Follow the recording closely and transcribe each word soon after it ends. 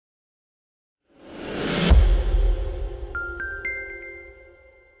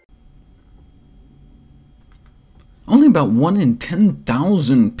only about 1 in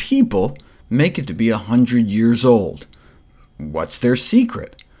 10,000 people make it to be 100 years old. What's their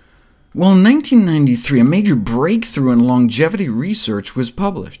secret? Well, in 1993, a major breakthrough in longevity research was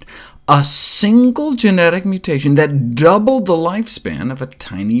published. A single genetic mutation that doubled the lifespan of a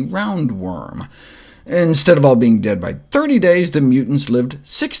tiny roundworm. Instead of all being dead by 30 days, the mutants lived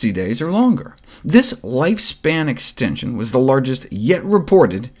 60 days or longer. This lifespan extension was the largest yet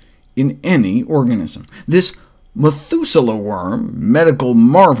reported in any organism. This Methuselah worm, medical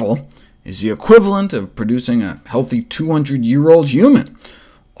marvel, is the equivalent of producing a healthy 200-year-old human.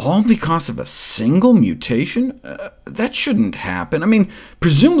 All because of a single mutation? That shouldn't happen. I mean,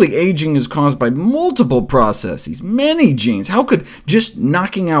 presumably aging is caused by multiple processes, many genes. How could just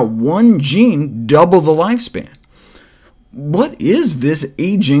knocking out one gene double the lifespan? What is this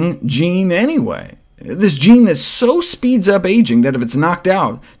aging gene anyway? This gene that so speeds up aging that if it's knocked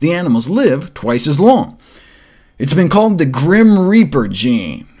out, the animals live twice as long. It's been called the Grim Reaper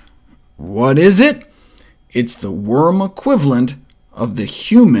gene. What is it? It's the worm equivalent of the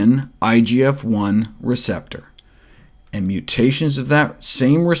human IGF-1 receptor. And mutations of that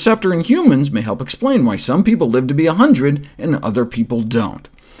same receptor in humans may help explain why some people live to be 100 and other people don't.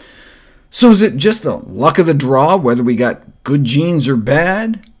 So is it just the luck of the draw whether we got good genes or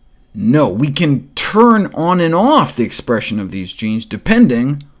bad? No, we can turn on and off the expression of these genes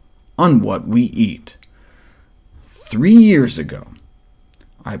depending on what we eat. 3 years ago,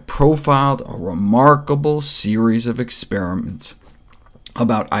 I profiled a remarkable series of experiments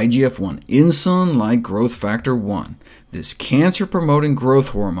about IGF-1, insulin-like growth factor 1, this cancer-promoting growth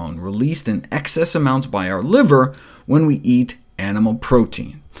hormone released in excess amounts by our liver when we eat animal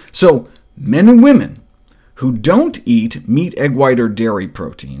protein. So men and women who don't eat meat, egg white, or dairy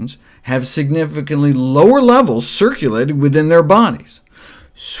proteins have significantly lower levels circulated within their bodies.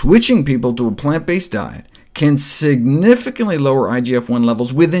 Switching people to a plant-based diet can significantly lower IGF-1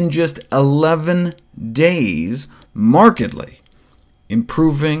 levels within just 11 days markedly,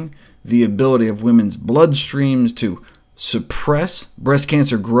 improving the ability of women's bloodstreams to suppress breast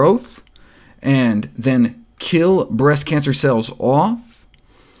cancer growth and then kill breast cancer cells off.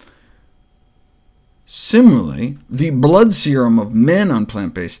 Similarly, the blood serum of men on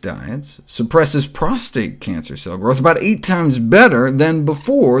plant-based diets suppresses prostate cancer cell growth about 8 times better than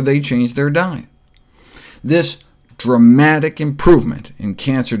before they changed their diet. This dramatic improvement in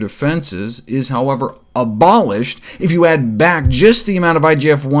cancer defenses is, however, abolished if you add back just the amount of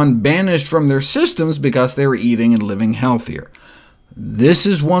IGF-1 banished from their systems because they were eating and living healthier. This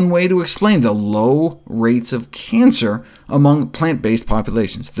is one way to explain the low rates of cancer among plant-based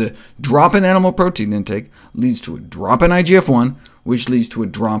populations. The drop in animal protein intake leads to a drop in IGF-1, which leads to a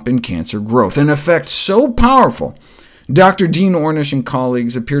drop in cancer growth, an effect so powerful Dr. Dean Ornish and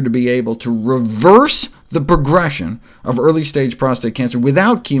colleagues appear to be able to reverse the progression of early-stage prostate cancer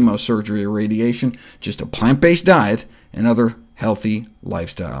without chemosurgery or radiation, just a plant-based diet and other healthy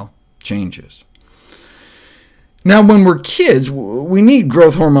lifestyle changes. Now, when we're kids, we need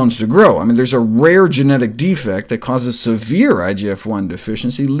growth hormones to grow. I mean, there's a rare genetic defect that causes severe IGF-1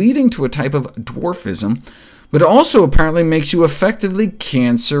 deficiency, leading to a type of dwarfism, but also apparently makes you effectively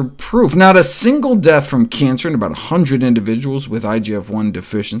cancer-proof. Not a single death from cancer in about 100 individuals with IGF-1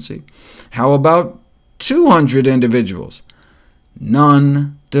 deficiency. How about 200 individuals?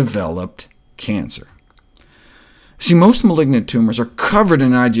 None developed cancer. See, most malignant tumors are covered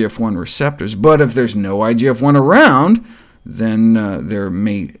in IGF-1 receptors, but if there's no IGF-1 around, then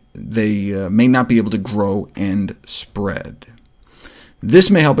they may not be able to grow and spread.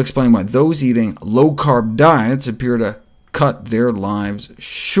 This may help explain why those eating low-carb diets appear to cut their lives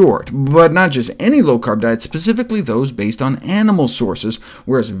short, but not just any low-carb diets, specifically those based on animal sources,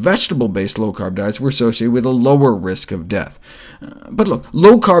 whereas vegetable-based low-carb diets were associated with a lower risk of death. But look,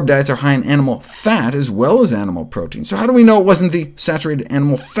 low-carb diets are high in animal fat as well as animal protein, so how do we know it wasn't the saturated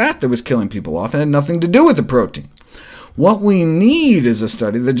animal fat that was killing people off and had nothing to do with the protein? What we need is a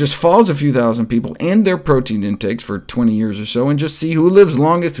study that just follows a few thousand people and their protein intakes for 20 years or so, and just see who lives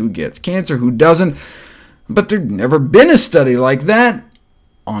longest, who gets cancer, who doesn't. But there'd never been a study like that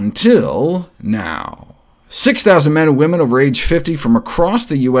until now. 6,000 men and women over age 50 from across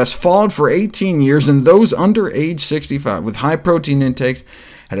the U.S. followed for 18 years, and those under age 65 with high protein intakes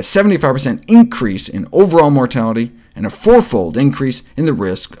had a 75% increase in overall mortality and a 4-fold increase in the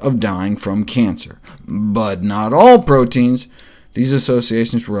risk of dying from cancer. But not all proteins. These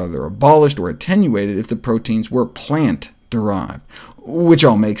associations were either abolished or attenuated if the proteins were plant-derived, which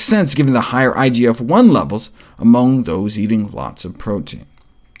all makes sense given the higher IGF-1 levels among those eating lots of protein.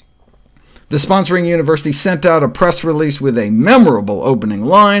 The sponsoring university sent out a press release with a memorable opening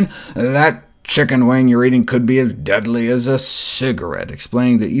line that chicken wing you're eating could be as deadly as a cigarette,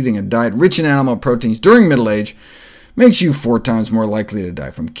 explaining that eating a diet rich in animal proteins during middle age makes you 4 times more likely to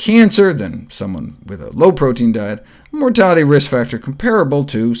die from cancer than someone with a low-protein diet, a mortality risk factor comparable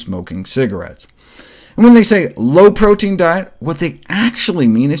to smoking cigarettes. And when they say low-protein diet, what they actually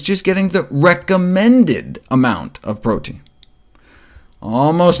mean is just getting the recommended amount of protein.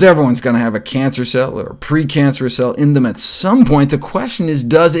 Almost everyone's going to have a cancer cell or a precancerous cell in them at some point. The question is,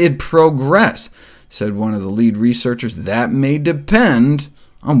 does it progress? Said one of the lead researchers. That may depend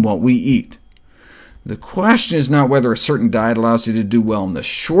on what we eat. The question is not whether a certain diet allows you to do well in the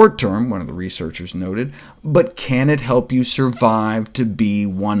short term, one of the researchers noted, but can it help you survive to be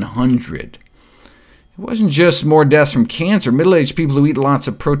 100? It wasn't just more deaths from cancer. Middle-aged people who eat lots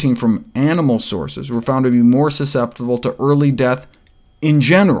of protein from animal sources were found to be more susceptible to early death in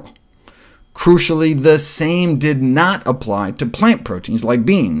general. Crucially, the same did not apply to plant proteins like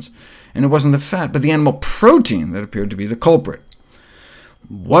beans, and it wasn't the fat, but the animal protein that appeared to be the culprit.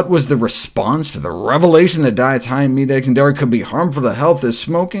 What was the response to the revelation that diets high in meat, eggs, and dairy could be harmful to health as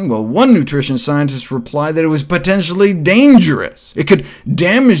smoking? Well, one nutrition scientist replied that it was potentially dangerous. It could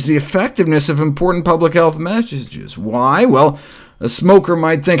damage the effectiveness of important public health messages. Why? Well, a smoker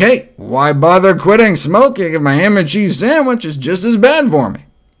might think, hey, why bother quitting smoking if my ham and cheese sandwich is just as bad for me?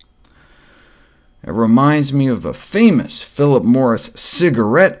 It reminds me of a famous Philip Morris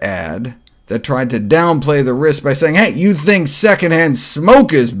cigarette ad that tried to downplay the risk by saying, hey, you think secondhand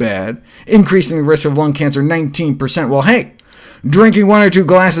smoke is bad, increasing the risk of lung cancer 19%. Well, hey, drinking 1 or 2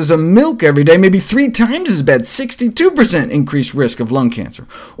 glasses of milk every day may be 3 times as bad, 62% increased risk of lung cancer.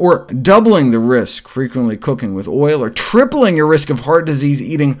 Or doubling the risk frequently cooking with oil, or tripling your risk of heart disease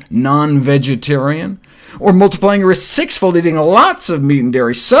eating non-vegetarian, or multiplying your risk 6-fold eating lots of meat and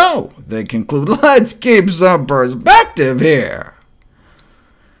dairy. So, they conclude, let's keep some perspective here.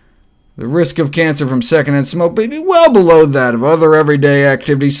 The risk of cancer from secondhand smoke may be well below that of other everyday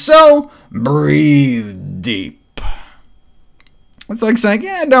activities, so breathe deep. It's like saying,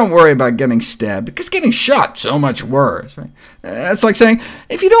 yeah, don't worry about getting stabbed, because getting shot so much worse. Right? It's like saying,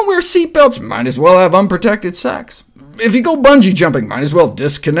 if you don't wear seatbelts, might as well have unprotected sex. If you go bungee jumping, might as well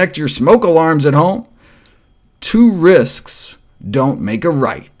disconnect your smoke alarms at home. 2 risks don't make a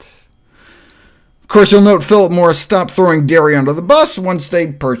right. Of course, you'll note Philip Morris stopped throwing dairy under the bus once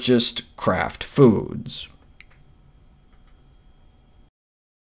they purchased Kraft Foods.